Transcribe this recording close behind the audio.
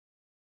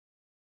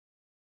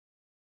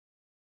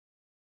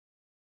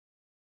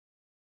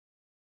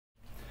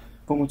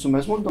Vă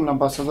mulțumesc mult, domnule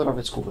ambasador,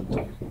 aveți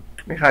cuvântul.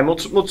 Mihai,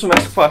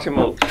 mulțumesc foarte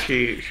mult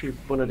și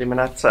bună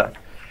dimineața.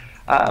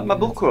 Mă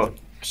bucur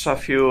să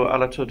fiu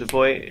alături de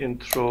voi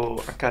într-o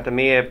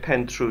academie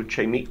pentru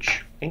cei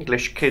mici,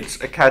 English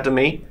Kids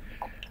Academy,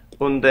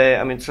 unde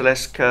am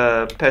înțeles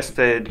că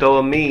peste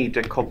 2000 de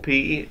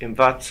copii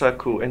învață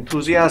cu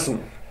entuziasm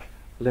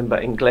limba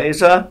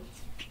engleză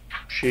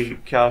și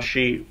chiar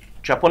și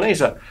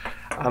japoneză.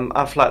 Am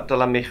aflat de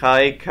la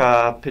Mihai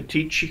că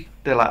petiții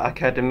de la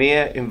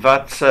Academie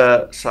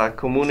învață să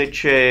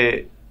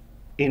comunice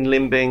în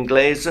limba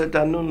engleză,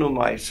 dar nu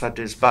numai să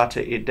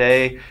dezbate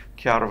idei,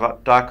 chiar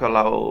dacă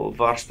la o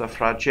vârstă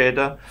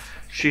fragedă,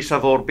 și să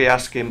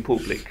vorbească în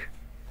public.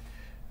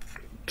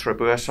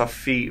 Trebuie să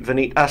fi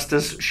venit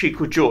astăzi și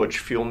cu George,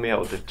 fiul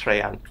meu de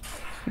 3 ani.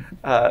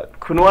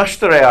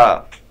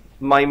 Cunoașterea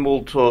mai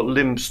multor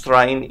limbi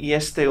străine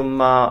este un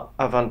mare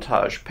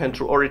avantaj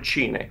pentru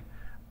oricine.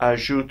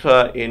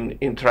 Ajută în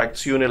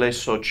interacțiunile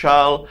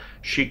sociale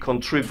și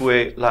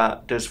contribuie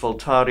la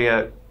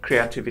dezvoltarea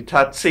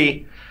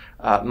creativității,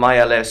 mai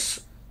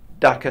ales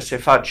dacă se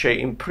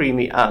face în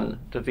primii ani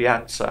de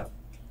viață.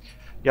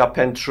 Iar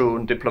pentru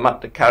un diplomat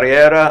de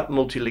carieră,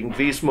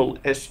 multilingvismul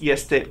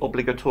este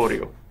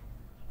obligatoriu.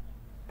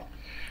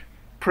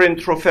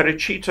 Printr-o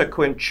fericită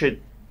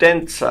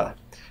coincidență,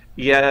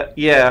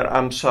 ieri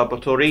am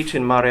sărbătorit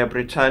în Marea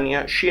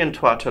Britanie și în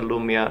toată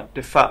lumea,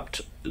 de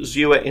fapt,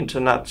 Ziua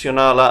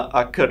Internațională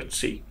a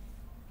Cărții.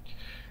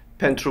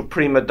 Pentru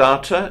prima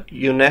dată,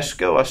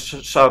 UNESCO a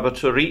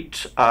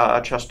sărbătorit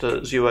această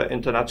Ziua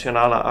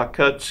Internațională a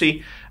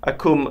Cărții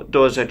acum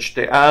 20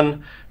 de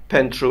ani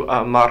pentru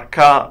a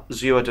marca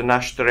ziua de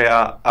naștere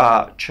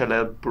a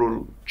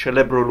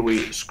celebrului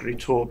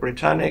scriitor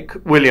britanic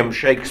William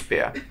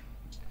Shakespeare.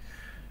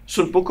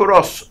 Sunt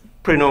bucuros,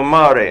 prin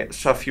urmare,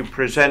 să fiu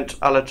prezent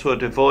alături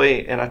de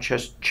voi în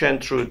acest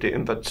centru de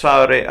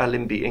învățare a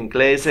limbii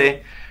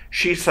engleze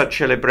și să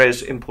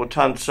celebrez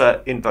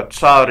importanța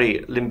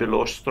învățării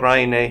limbilor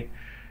străine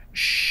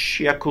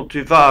și a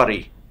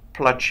cultivării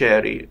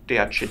plăcerii de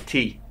a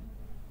citi.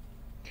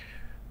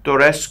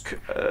 Doresc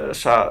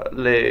să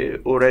le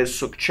urez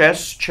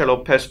succes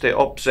celor peste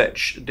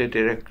 80 de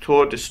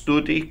directori de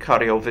studii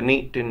care au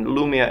venit din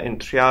lumea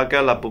întreagă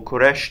la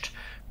București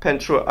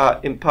pentru a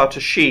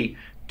împărtăși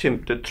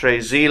timp de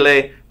 3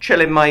 zile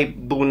cele mai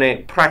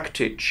bune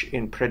practici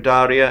în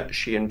predarea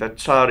și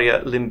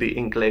învățarea limbii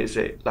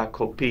engleze la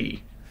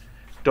copii.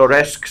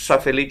 Doresc să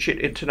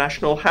felicit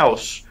International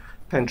House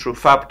pentru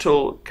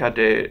faptul că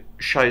de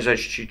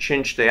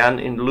 65 de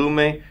ani în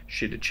lume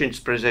și de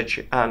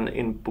 15 ani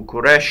în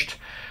București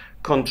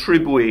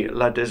contribuie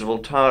la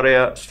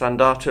dezvoltarea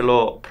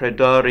standardelor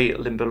predării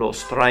limbilor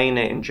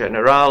străine în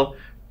general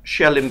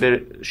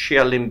și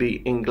a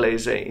limbii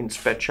engleze în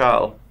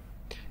special.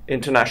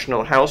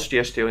 International House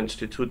este o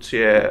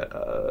instituție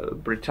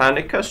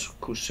britanică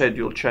cu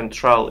sediul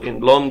central în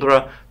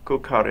Londra, cu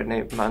care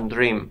ne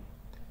mândrim.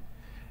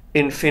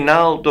 În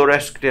final,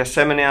 doresc de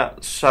asemenea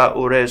să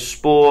urez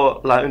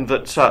spor la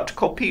învățat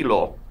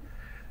copiilor,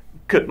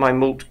 cât mai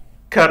mult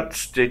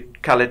cărți de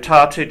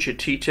calitate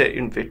citite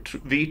în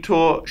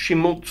viitor și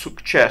mult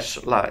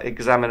succes la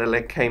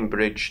examenele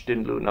Cambridge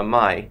din luna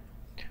mai.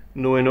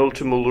 Nu în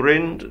ultimul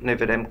rând, ne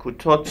vedem cu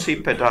toții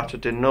pe data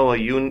de 9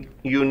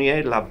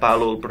 iunie la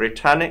balul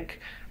britanic.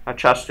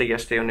 Acesta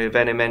este un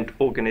eveniment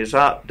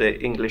organizat de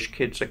English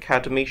Kids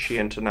Academy și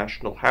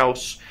International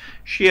House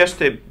și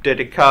este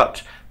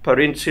dedicat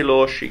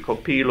părinților și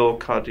copiilor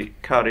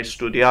care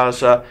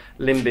studiază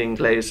limba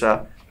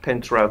engleză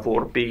pentru a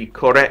vorbi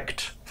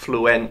corect,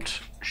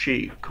 fluent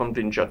și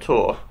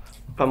convingător.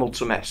 Vă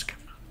mulțumesc!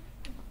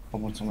 Vă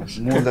mulțumesc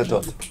mult de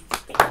tot!